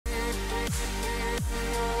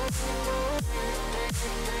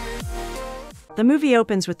The movie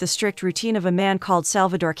opens with the strict routine of a man called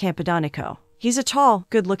Salvador Campodonico. He's a tall,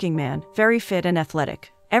 good-looking man, very fit and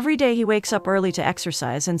athletic. Every day he wakes up early to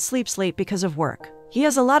exercise and sleeps late because of work. He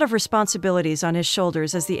has a lot of responsibilities on his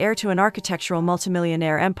shoulders as the heir to an architectural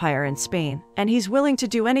multimillionaire empire in Spain, and he's willing to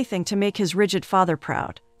do anything to make his rigid father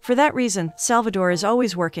proud. For that reason, Salvador is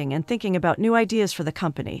always working and thinking about new ideas for the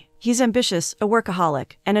company. He's ambitious, a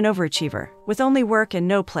workaholic, and an overachiever. With only work and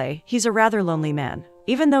no play, he's a rather lonely man.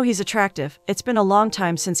 Even though he's attractive, it's been a long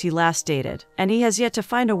time since he last dated, and he has yet to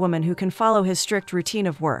find a woman who can follow his strict routine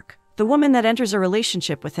of work. The woman that enters a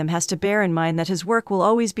relationship with him has to bear in mind that his work will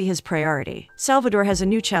always be his priority. Salvador has a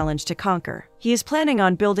new challenge to conquer. He is planning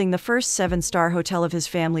on building the first 7-star hotel of his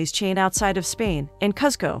family's chain outside of Spain, in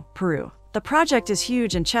Cuzco, Peru. The project is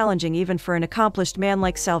huge and challenging even for an accomplished man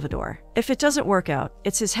like Salvador. If it doesn't work out,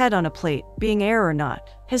 it's his head on a plate, being heir or not.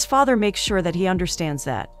 His father makes sure that he understands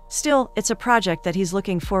that. Still, it's a project that he's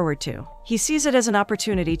looking forward to. He sees it as an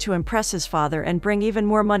opportunity to impress his father and bring even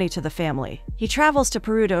more money to the family. He travels to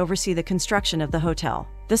Peru to oversee the construction of the hotel.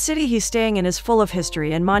 The city he's staying in is full of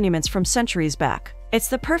history and monuments from centuries back. It's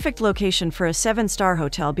the perfect location for a 7-star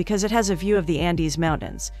hotel because it has a view of the Andes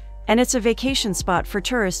Mountains, and it's a vacation spot for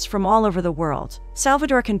tourists from all over the world.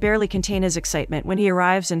 Salvador can barely contain his excitement when he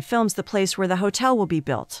arrives and films the place where the hotel will be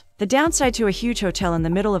built. The downside to a huge hotel in the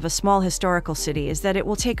middle of a small historical city is that it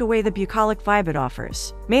will take away the bucolic vibe it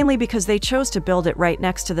offers, mainly because they chose to build it right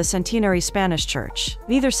next to the centenary Spanish church.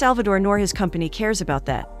 Neither Salvador nor his company cares about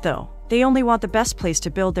that, though. They only want the best place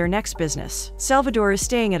to build their next business. Salvador is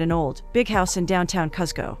staying at an old, big house in downtown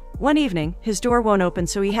Cuzco. One evening, his door won't open,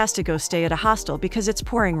 so he has to go stay at a hostel because it's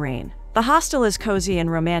pouring rain. The hostel is cozy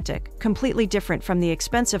and romantic, completely different from the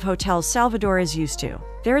expensive hotels Salvador is used to.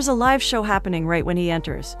 There is a live show happening right when he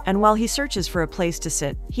enters, and while he searches for a place to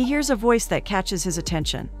sit, he hears a voice that catches his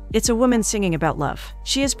attention. It's a woman singing about love.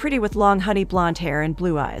 She is pretty with long honey blonde hair and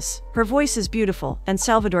blue eyes. Her voice is beautiful, and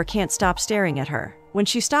Salvador can't stop staring at her. When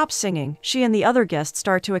she stops singing, she and the other guests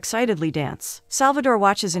start to excitedly dance. Salvador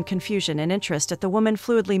watches in confusion and interest at the woman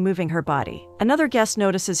fluidly moving her body. Another guest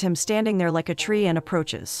notices him standing there like a tree and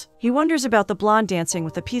approaches. He wonders about the blonde dancing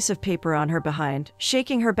with a piece of paper on her behind,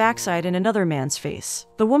 shaking her backside in another man's face.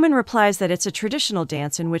 The woman replies that it's a traditional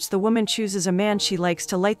dance in which the woman chooses a man she likes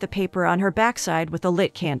to light the paper on her backside with a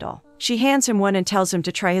lit candle. She hands him one and tells him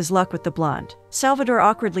to try his luck with the blonde. Salvador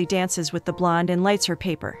awkwardly dances with the blonde and lights her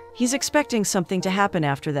paper. He's expecting something to happen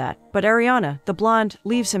after that, but Ariana, the blonde,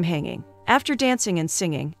 leaves him hanging. After dancing and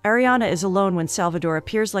singing, Ariana is alone when Salvador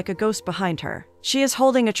appears like a ghost behind her. She is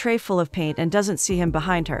holding a tray full of paint and doesn't see him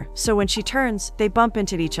behind her, so when she turns, they bump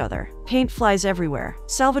into each other. Paint flies everywhere.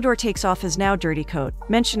 Salvador takes off his now dirty coat,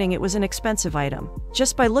 mentioning it was an expensive item.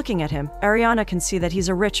 Just by looking at him, Ariana can see that he's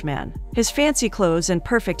a rich man. His fancy clothes and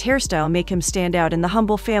perfect hairstyle make him stand out in the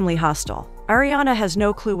humble family hostel. Ariana has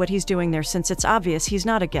no clue what he's doing there since it's obvious he's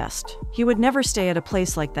not a guest. He would never stay at a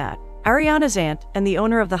place like that. Ariana's aunt and the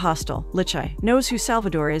owner of the hostel, Lichai, knows who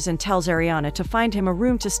Salvador is and tells Ariana to find him a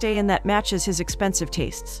room to stay in that matches his expensive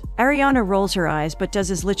tastes. Ariana rolls her eyes but does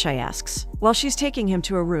as Lichai asks. While she's taking him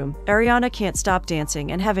to a room, Ariana can't stop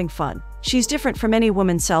dancing and having fun. She's different from any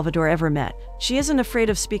woman Salvador ever met. She isn't afraid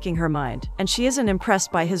of speaking her mind, and she isn't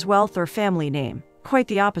impressed by his wealth or family name. Quite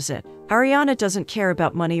the opposite. Ariana doesn't care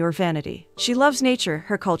about money or vanity. She loves nature,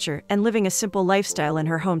 her culture, and living a simple lifestyle in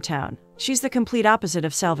her hometown. She's the complete opposite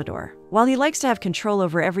of Salvador. While he likes to have control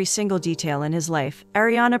over every single detail in his life,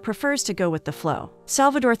 Ariana prefers to go with the flow.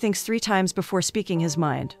 Salvador thinks 3 times before speaking his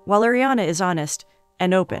mind, while Ariana is honest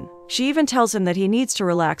and open. She even tells him that he needs to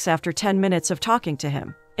relax after 10 minutes of talking to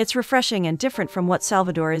him. It's refreshing and different from what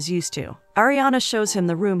Salvador is used to. Ariana shows him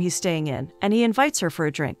the room he's staying in, and he invites her for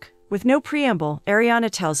a drink. With no preamble, Ariana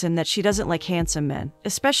tells him that she doesn't like handsome men,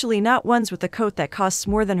 especially not ones with a coat that costs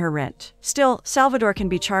more than her rent. Still, Salvador can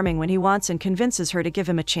be charming when he wants and convinces her to give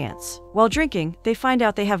him a chance. While drinking, they find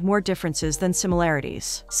out they have more differences than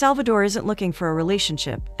similarities. Salvador isn't looking for a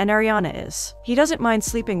relationship, and Ariana is. He doesn't mind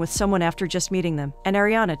sleeping with someone after just meeting them, and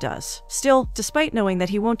Ariana does. Still, despite knowing that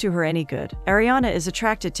he won't do her any good, Ariana is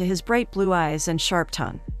attracted to his bright blue eyes and sharp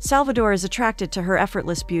tongue. Salvador is attracted to her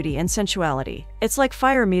effortless beauty and sensuality. It's like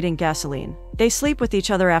fire meeting gasoline. They sleep with each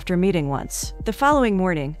other after meeting once. The following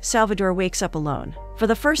morning, Salvador wakes up alone. For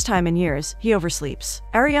the first time in years, he oversleeps.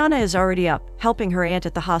 Ariana is already up, helping her aunt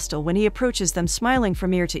at the hostel when he approaches them smiling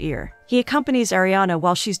from ear to ear. He accompanies Ariana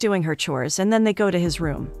while she's doing her chores and then they go to his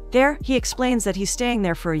room. There, he explains that he's staying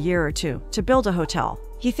there for a year or two to build a hotel.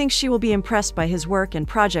 He thinks she will be impressed by his work and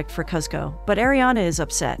project for Cuzco, but Ariana is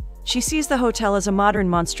upset. She sees the hotel as a modern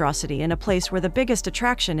monstrosity in a place where the biggest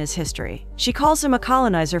attraction is history. She calls him a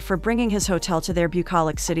colonizer for bringing his hotel to their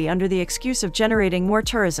bucolic city under the excuse of generating more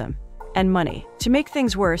tourism. and money. To make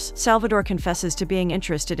things worse, Salvador confesses to being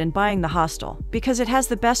interested in buying the hostel because it has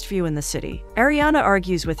the best view in the city. Ariana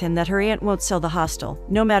argues with him that her aunt won't sell the hostel,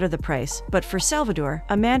 no matter the price, but for Salvador,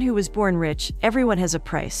 a man who was born rich, everyone has a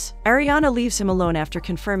price. Ariana leaves him alone after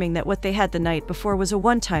confirming that what they had the night before was a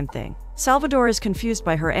one-time thing. Salvador is confused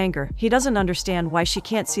by her anger. He doesn't understand why she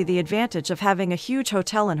can't see the advantage of having a huge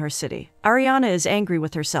hotel in her city. Ariana is angry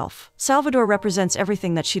with herself. Salvador represents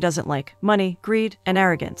everything that she doesn't like: money, greed, and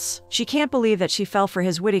arrogance. She can't believe that she fell for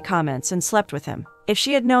his witty comments and slept with him. If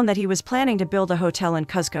she had known that he was planning to build a hotel in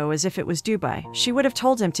Cuzco as if it was Dubai, she would have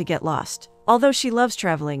told him to get lost. Although she loves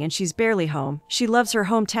traveling and she's barely home, she loves her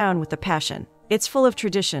hometown with a passion. It's full of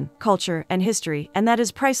tradition, culture, and history, and that is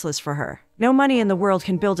priceless for her. No money in the world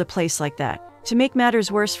can build a place like that. To make matters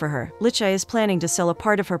worse for her, Licha is planning to sell a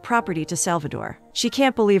part of her property to Salvador. She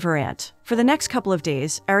can't believe her aunt. For the next couple of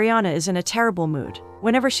days, Ariana is in a terrible mood.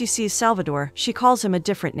 Whenever she sees Salvador, she calls him a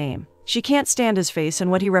different name. She can't stand his face and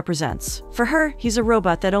what he represents. For her, he's a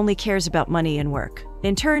robot that only cares about money and work.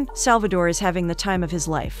 In turn, Salvador is having the time of his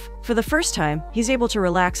life. For the first time, he's able to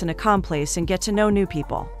relax in a calm place and get to know new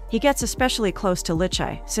people. He gets especially close to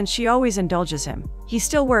Lichai, since she always indulges him. He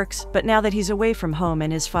still works, but now that he's away from home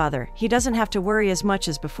and his father, he doesn't have to worry as much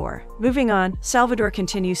as before. Moving on, Salvador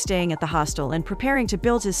continues staying at the hostel and preparing to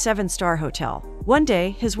build his 7-star hotel. One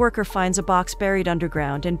day, his worker finds a box buried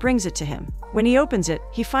underground and brings it to him. When he opens it,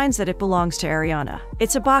 he finds that it belongs to Ariana.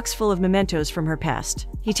 It's a box full of mementos from her past.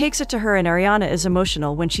 He takes it to her and Ariana is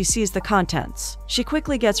emotional when she sees the contents. She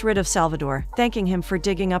quickly gets rid of Salvador, thanking him for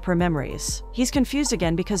digging up her memories. He's confused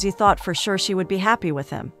again because he thought for sure she would be happy with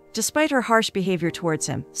him. Despite her harsh behavior towards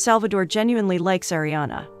him, Salvador genuinely likes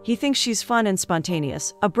Ariana. He thinks she's fun and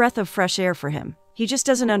spontaneous, a breath of fresh air for him. He just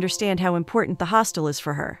doesn't understand how important the hostel is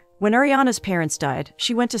for her. When Ariana's parents died,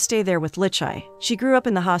 she went to stay there with Lichai. She grew up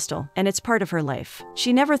in the hostel, and it's part of her life.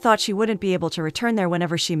 She never thought she wouldn't be able to return there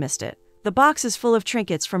whenever she missed it. The box is full of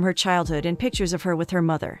trinkets from her childhood and pictures of her with her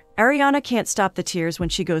mother. Ariana can't stop the tears when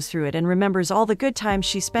she goes through it and remembers all the good times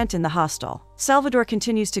she spent in the hostel. Salvador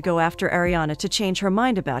continues to go after Ariana to change her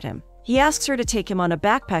mind about him. He asks her to take him on a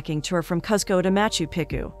backpacking tour from Cuzco to Machu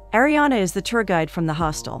Picchu. Ariana is the tour guide from the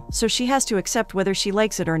hostel, so she has to accept whether she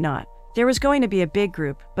likes it or not. There was going to be a big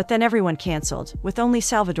group, but then everyone canceled, with only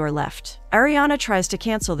Salvador left. Ariana tries to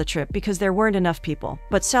cancel the trip because there weren't enough people,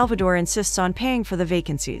 but Salvador insists on paying for the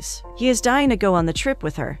vacancies. He is dying to go on the trip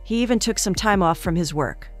with her. He even took some time off from his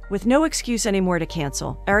work. With no excuse anymore to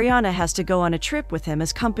cancel, Ariana has to go on a trip with him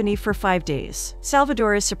as company for 5 days.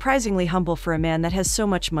 Salvador is surprisingly humble for a man that has so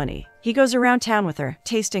much money. He goes around town with her,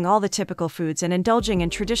 tasting all the typical foods and indulging in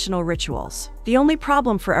traditional rituals. The only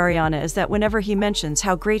problem for Ariana is that whenever he mentions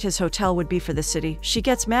how great his hotel would be for the city, she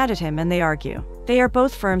gets mad at him and they argue. They are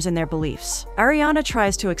both firm in their beliefs. Ariana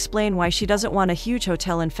tries to explain why she doesn't want a huge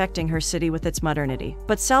hotel infecting her city with its modernity,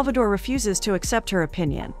 but Salvador refuses to accept her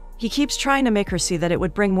opinion. He keeps trying to make her see that it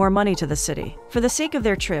would bring more money to the city. For the sake of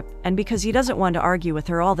their trip, and because he doesn't want to argue with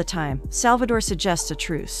her all the time, Salvador suggests a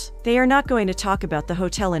truce. They are not going to talk about the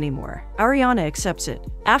hotel anymore. Ariana accepts it.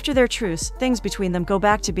 After their truce, things between them go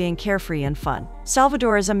back to being carefree and fun.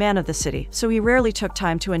 Salvador is a man of the city, so he rarely took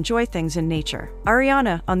time to enjoy things in nature.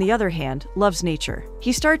 Ariana, on the other hand, loves nature.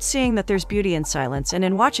 He starts seeing that there's beauty in silence and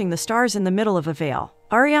in watching the stars in the middle of a veil.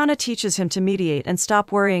 Ariana teaches him to mediate and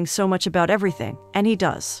stop worrying so much about everything, and he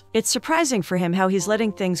does. It's surprising for him how he's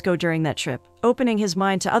letting things go during that trip, opening his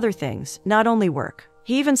mind to other things, not only work.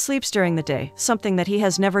 He even sleeps during the day, something that he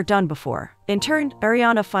has never done before. In turn,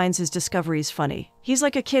 Ariana finds his discoveries funny. He's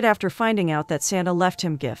like a kid after finding out that Santa left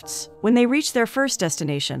him gifts. When they reach their first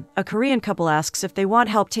destination, a Korean couple asks if they want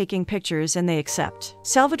help taking pictures and they accept.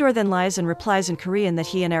 Salvador then lies and replies in Korean that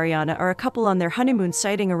he and Ariana are a couple on their honeymoon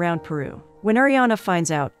sighting around Peru. When Ariana finds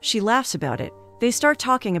out, she laughs about it. They start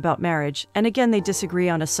talking about marriage, and again they disagree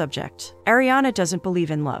on a subject. Ariana doesn't believe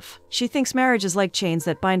in love. She thinks marriage is like chains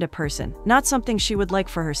that bind a person, not something she would like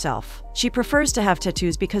for herself. She prefers to have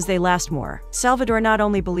tattoos because they last more. Salvador not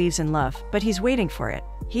only believes in love, but he's waiting for it.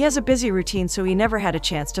 He has a busy routine, so he never had a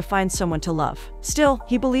chance to find someone to love. Still,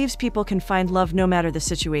 he believes people can find love no matter the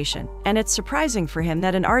situation, and it's surprising for him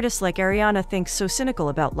that an artist like Ariana thinks so cynical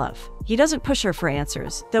about love. He doesn't push her for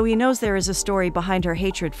answers, though he knows there is a story behind her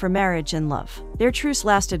hatred for marriage and love. Their truce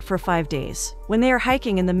lasted for 5 days. When they are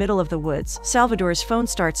hiking in the middle of the woods, Salvador's phone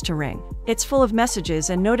starts to ring. It's full of messages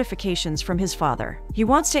and notifications from his father. He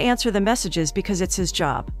wants to answer the messages because it's his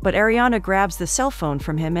job, but Ariana grabs the cell phone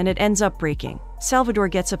from him and it ends up breaking. Salvador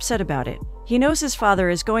gets upset about it. He He knows his father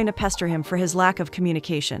is going to pester him for his lack of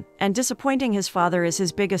communication, and disappointing his father is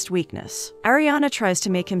his biggest weakness. Ariana tries to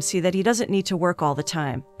make him see that he doesn't need to work all the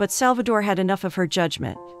time, but Salvador had enough of her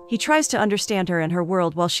judgment. He tries to understand her and her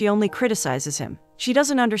world while she only criticizes him. She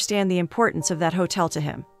doesn't understand the importance of that hotel to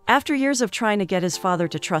him. After years of trying to get his father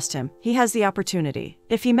to trust him, he has the opportunity.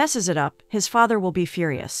 If he messes it up, his father will be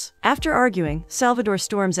furious. After arguing, Salvador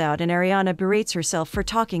storms out and Ariana berates herself for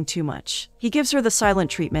talking too much. He gives her the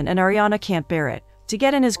silent treatment and Ariana can't bear it. To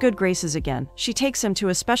get in his good graces again, she takes him to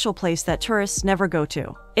a special place that tourists never go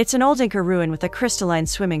to. It's an old Inca ruin with a crystalline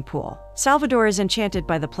swimming pool. Salvador is enchanted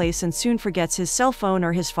by the place and soon forgets his cell phone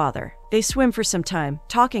or his father. They swim for some time,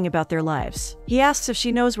 talking about their lives. He asks if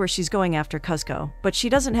she knows where she's going after Cuzco, but she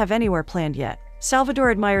doesn't have anywhere planned yet. Salvador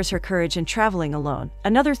admires her courage in traveling alone,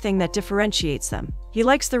 another thing that differentiates them. He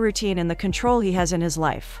likes the routine and the control he has in his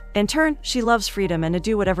life. In turn, she loves freedom and to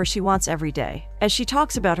do whatever she wants every day. As she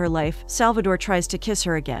talks about her life, Salvador tries to kiss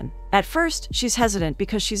her again. At first, she's hesitant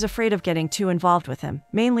because she's afraid of getting too involved with him,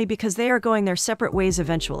 mainly because they are going their separate ways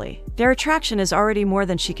eventually. Their attraction is already more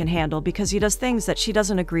than she can handle because he does things that she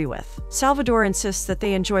doesn't agree with. Salvador insists that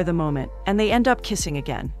they enjoy the moment, and they end up kissing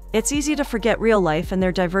again. It's easy to forget real life and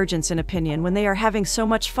their divergence in opinion when they are having so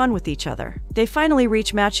much fun with each other. They finally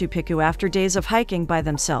reach Machu Picchu after days of hiking by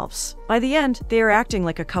themselves. By the end, they are acting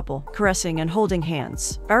like a couple, caressing and holding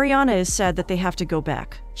hands. Ariana is sad that they have to go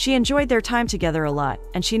back. She enjoyed their time together a lot,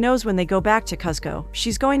 and she knows when they go back to Cuzco,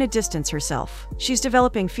 she's going to distance herself. She's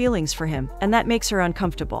developing feelings for him, and that makes her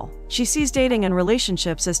uncomfortable. She sees dating and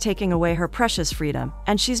relationships as taking away her precious freedom,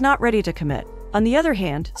 and she's not ready to commit. On the other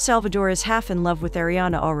hand, Salvador is half in love with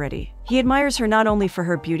Ariana already. He admires her not only for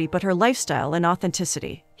her beauty but her lifestyle and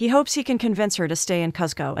authenticity. He hopes he can convince her to stay in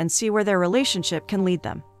Cuzco and see where their relationship can lead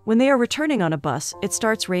them. When they are returning on a bus, it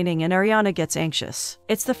starts raining and Ariana gets anxious.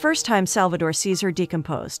 It's the first time Salvador sees her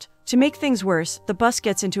decomposed. To make things worse, the bus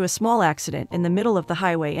gets into a small accident in the middle of the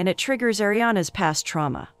highway and it triggers Ariana's past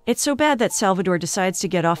trauma. It's so bad that Salvador decides to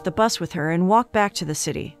get off the bus with her and walk back to the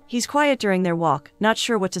city. He's quiet during their walk, not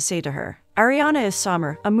sure what to say to her. Ariana is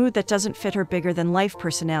somber, a mood that doesn't fit her bigger-than-life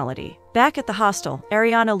personality. Back at the hostel,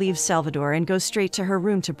 Ariana leaves Salvador and goes straight to her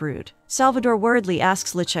room to brood. Salvador worriedly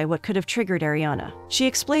asks Lichai what could have triggered Ariana. She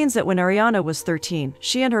explains that when Ariana was 13,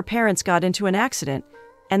 she and her parents got into an accident,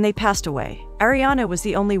 and they passed away. Ariana was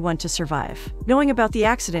the only one to survive. Knowing about the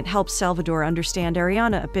accident helps Salvador understand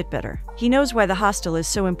Ariana a bit better. He knows why the hostel is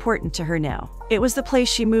so important to her now. It was the place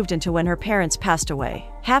she moved into when her parents passed away.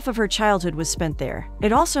 Half of her childhood was spent there.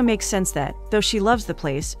 It also makes sense that, though she loves the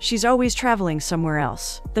place, she's always traveling somewhere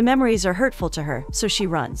else. The memories are hurtful to her, so she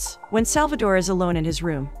runs. When Salvador is alone in his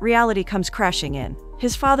room, reality comes crashing in.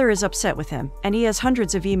 His father is upset with him, and he has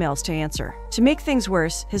hundreds of emails to answer. To make things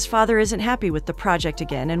worse, his father isn't happy with the project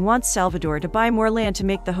again and wants Salvador to buy more land to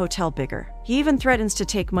make the hotel bigger. He even threatens to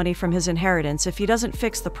take money from his inheritance if he doesn't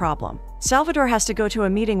fix the problem. Salvador has to go to a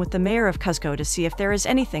meeting with the mayor of Cuzco to see if there is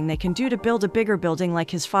anything they can do to build a bigger building like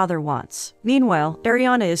his father wants. Meanwhile,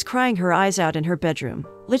 Ariana is crying her eyes out in her bedroom.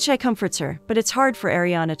 Lichai comforts her, but it's hard for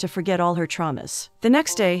Ariana to forget all her traumas. The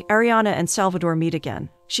next day, Ariana and Salvador meet again.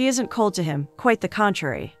 She isn't cold to him, quite the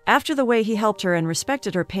contrary. After the way he helped her and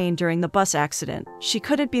respected her pain during the bus accident, she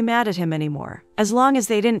couldn't be mad at him anymore. As long as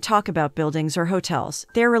they didn't talk about buildings or hotels,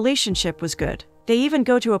 their relationship was good. They even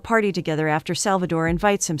go to a party together after Salvador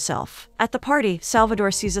invites himself. At the party,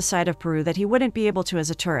 Salvador sees a side of Peru that he wouldn't be able to as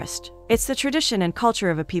a tourist. It's the tradition and culture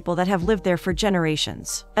of a people that have lived there for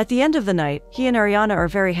generations. At the end of the night, he and Ariana are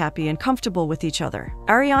very happy and comfortable with each other.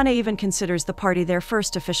 Ariana even considers the party their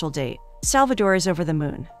first official date. Salvador is over the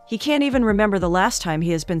moon. He can't even remember the last time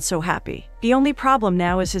he has been so happy. The only problem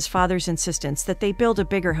now is his father's insistence that they build a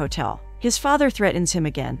bigger hotel. His father threatens him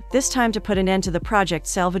again, this time to put an end to the project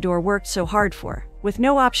Salvador worked so hard for. With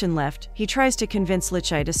no option left, he tries to convince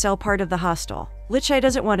Lichai to sell part of the hostel. Lichai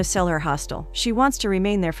doesn't want to sell her hostel. She wants to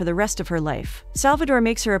remain there for the rest of her life. Salvador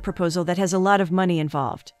makes her a proposal that has a lot of money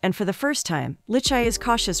involved, and for the first time, Lichai is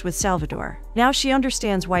cautious with Salvador. Now she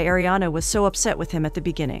understands why Ariana was so upset with him at the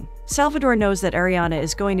beginning. Salvador knows that Ariana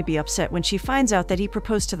is going to be upset when she finds out that he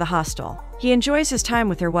proposed to the hostel. He enjoys his time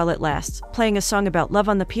with her while it lasts, playing a song about love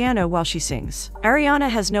on the piano while she sings. Ariana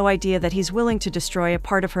has no idea that he's willing to destroy a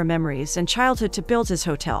part of her memories and childhood to build his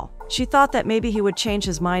hotel. She thought that maybe he would change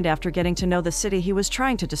his mind after getting to know the city he was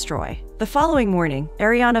trying to destroy. The following morning,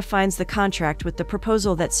 Ariana finds the contract with the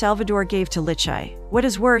proposal that Salvador gave to Lichai. What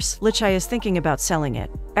is worse, Lichai is thinking about selling it.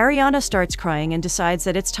 Ariana starts crying and decides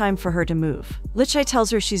that it's time for her to move. Lichai tells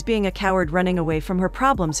her she's being a coward running away from her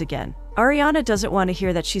problems again. Ariana doesn't want to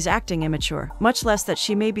hear that she's acting immature, much less that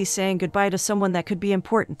she may be saying goodbye to someone that could be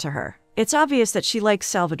important to her. It's obvious that she likes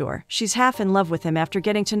Salvador. She's half in love with him after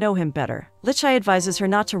getting to know him better. Lichai advises her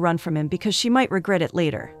not to run from him because she might regret it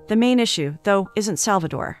later. The main issue, though, isn't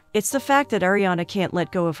Salvador. It's the fact that Ariana can't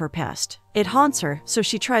let go of her past. It haunts her, so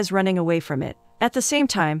she tries running away from it. At the same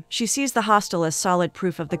time, she sees the hostel as solid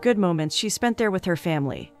proof of the good moments she spent there with her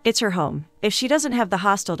family. It's her home. If she doesn't have the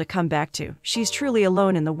hostel to come back to, she's truly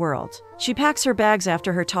alone in the world. She packs her bags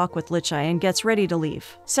after her talk with Lichai and gets ready to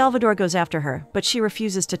leave. Salvador goes after her, but she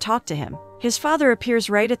refuses to talk to him. His father appears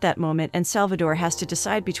right at that moment, and Salvador has to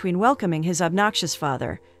decide between welcoming his obnoxious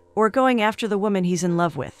father or going after the woman he's in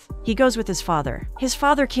love with. He goes with his father. His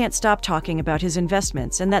father can't stop talking about his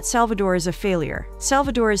investments and that Salvador is a failure.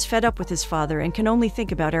 Salvador is fed up with his father and can only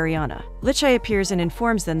think about Ariana. Lichai appears and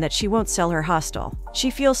informs them that she won't sell her hostel.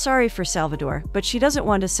 She feels sorry for Salvador, but she doesn't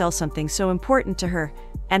want to sell something so important to her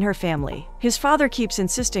and her family. His father keeps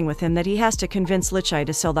insisting with him that he has to convince Lichai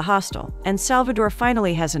to sell the hostel, and Salvador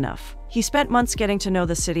finally has enough. He spent months getting to know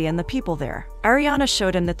the city and the people there. Ariana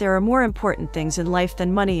showed him that there are more important things in life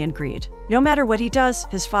than money and greed. No matter what he does,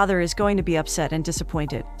 his father is going to be upset and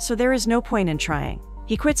disappointed, so there is no point in trying.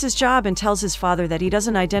 He quits his job and tells his father that he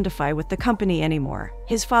doesn't identify with the company anymore.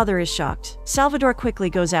 His father is shocked. Salvador quickly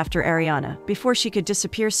goes after Ariana before she could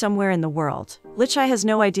disappear somewhere in the world. Lichai has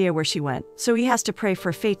no idea where she went, so he has to pray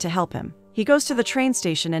for fate to help him. He goes to the train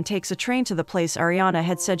station and takes a train to the place Ariana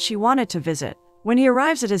had said she wanted to visit. When he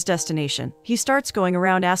arrives at his destination, he starts going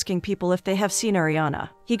around asking people if they have seen Ariana.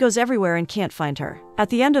 He goes everywhere and can't find her. At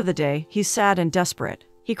the end of the day, he's sad and desperate.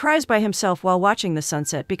 He cries by himself while watching the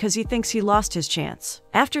sunset because he thinks he lost his chance.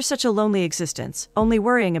 After such a lonely existence, only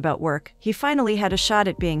worrying about work, he finally had a shot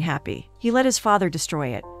at being happy. He let his father destroy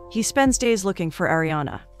it. He spends days looking for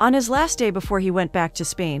Ariana. On his last day before he went back to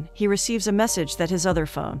Spain, he receives a message that his other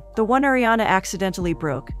phone, the one Ariana accidentally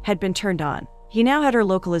broke, had been turned on. He now had her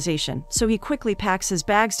localization, so he quickly packs his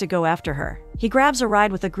bags to go after her. He grabs a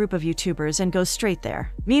ride with a group of YouTubers and goes straight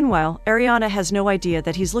there. Meanwhile, Ariana has no idea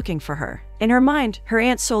that he's looking for her. In her mind, her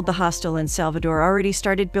aunt sold the hostel and Salvador already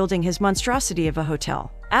started building his monstrosity of a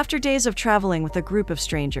hotel. After days of traveling with a group of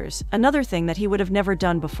strangers, another thing that he would have never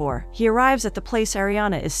done before, he arrives at the place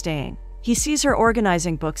Ariana is staying. He sees her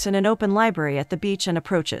organizing books in an open library at the beach and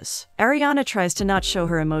approaches. Ariana tries to not show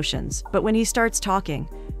her emotions, but when he starts talking,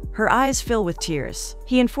 her eyes fill with tears.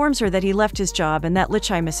 He informs her that he left his job and that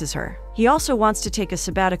Lichai misses her. He also wants to take a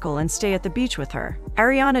sabbatical and stay at the beach with her.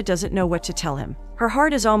 Ariana doesn't know what to tell him. Her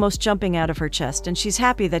heart is almost jumping out of her chest and she's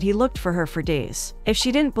happy that he looked for her for days. If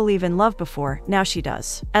she didn't believe in love before, now she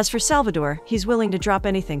does. As for Salvador, he's willing to drop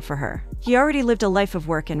anything for her. He already lived a life of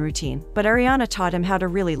work and routine, but Ariana taught him how to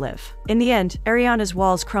really live. In the end, Ariana's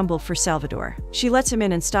walls crumble for Salvador. She lets him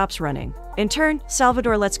in and stops running. In turn,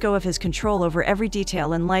 Salvador lets go of his control over every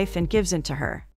detail in life and gives in to her.